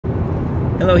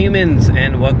Hello humans,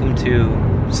 and welcome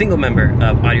to single member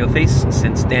of Audioface,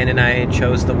 since Dan and I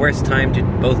chose the worst time to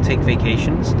both take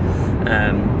vacations.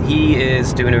 He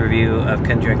is doing a review of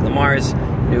Kendrick Lamar's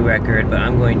new record, but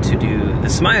I'm going to do The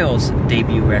Smile's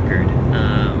debut record.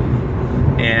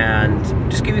 And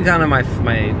just give you kind of my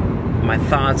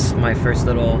thoughts, my first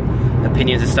little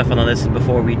opinions and stuff on the listen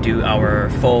before we do our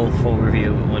full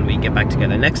review when we get back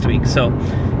together next week. So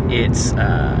it's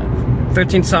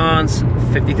 13 songs,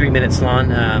 53 minutes long.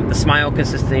 The Smile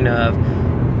consisting of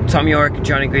Tom York,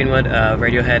 Johnny Greenwood of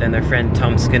Radiohead, and their friend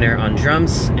Tom Skinner on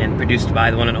drums, and produced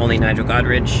by the one and only Nigel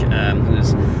Godrich,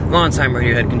 who's a longtime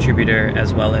Radiohead contributor,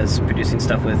 as well as producing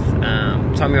stuff with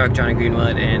Tom York, Johnny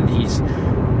Greenwood, and he's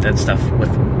done stuff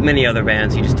with many other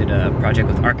bands. He just did a project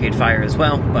with Arcade Fire as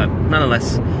well, but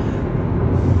nonetheless,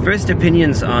 first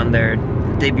opinions on their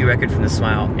debut record from The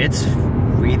Smile. It's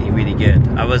really good.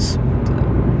 I was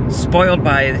spoiled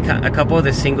by a couple of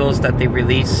the singles that they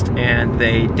released, and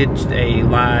they did a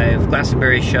live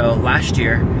Glastonbury show last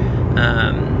year,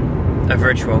 a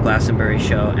virtual Glastonbury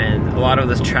show, and a lot of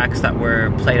those tracks that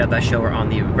were played at that show were on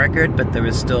the record, but there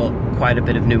was still quite a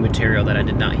bit of new material that I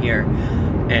did not hear.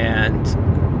 And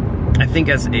I think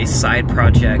as a side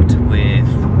project with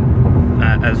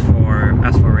as for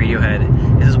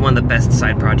Radiohead, this is one of the best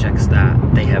side projects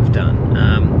that they have done.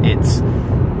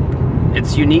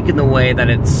 It's unique in the way that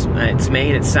it's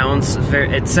made. It sounds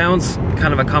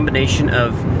kind of a combination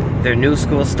of their new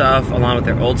school stuff along with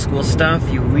their old school stuff.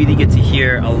 You really get to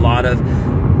hear a lot of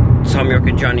Tom York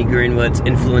and Johnny Greenwood's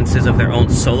influences of their own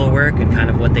solo work and kind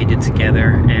of what they did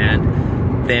together,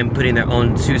 and them putting their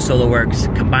own two solo works,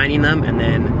 combining them, and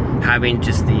then having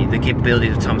just the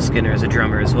capabilities of Tom Skinner as a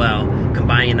drummer as well,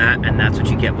 combining that, and that's what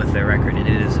you get with their record, and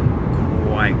it is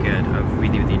quite good. I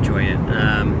really enjoy it.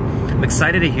 I'm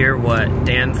excited to hear what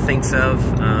Dan thinks of,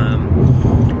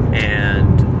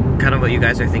 and kind of what you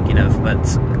guys are thinking of, but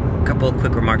a couple of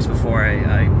quick remarks before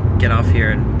I get off here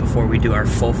and before we do our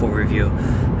full review.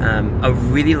 I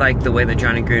really like the way that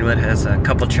Johnny Greenwood has a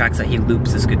couple tracks that he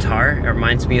loops his guitar. It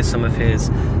reminds me of some of his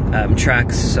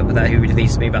tracks that he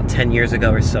released maybe about 10 years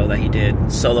ago or so that he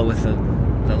did solo with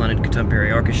the London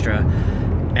Contemporary Orchestra.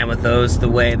 And with those, the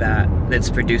way that it's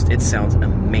produced, it sounds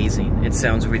amazing. It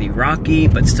sounds really rocky,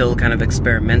 but still kind of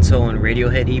experimental and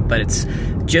Radiohead-y, but it's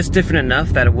just different enough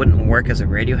that it wouldn't work as a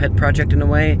Radiohead project in a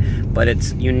way, but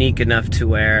it's unique enough to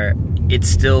where it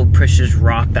still pushes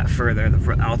rock that further,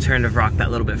 the alternative rock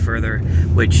that little bit further,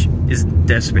 which is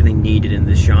desperately needed in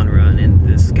this genre and in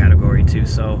this category too.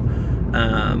 So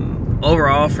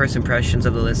overall, first impressions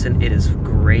of the listen, it is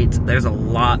great. There's a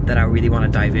lot that I really want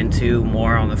to dive into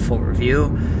more on the full review,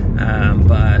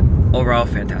 but overall,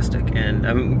 fantastic. And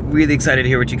I'm really excited to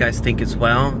hear what you guys think as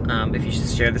well. If you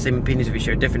share the same opinions, if you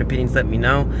share different opinions, let me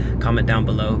know. Comment down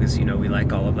below, because you know we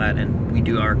like all of that, and we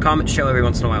do our comment show every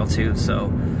once in a while too. So,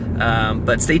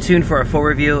 but stay tuned for a full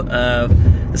review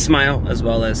of The Smile as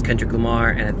well as Kendrick Lamar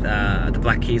and the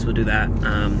Black Keys. We'll do that,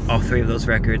 all three of those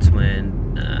records when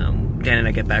Dan and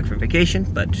I get back from vacation,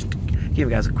 but just give you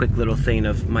guys a quick little thing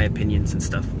of my opinions and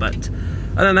stuff. But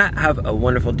other than that, have a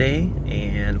wonderful day,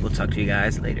 and we'll talk to you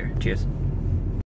guys later. Cheers.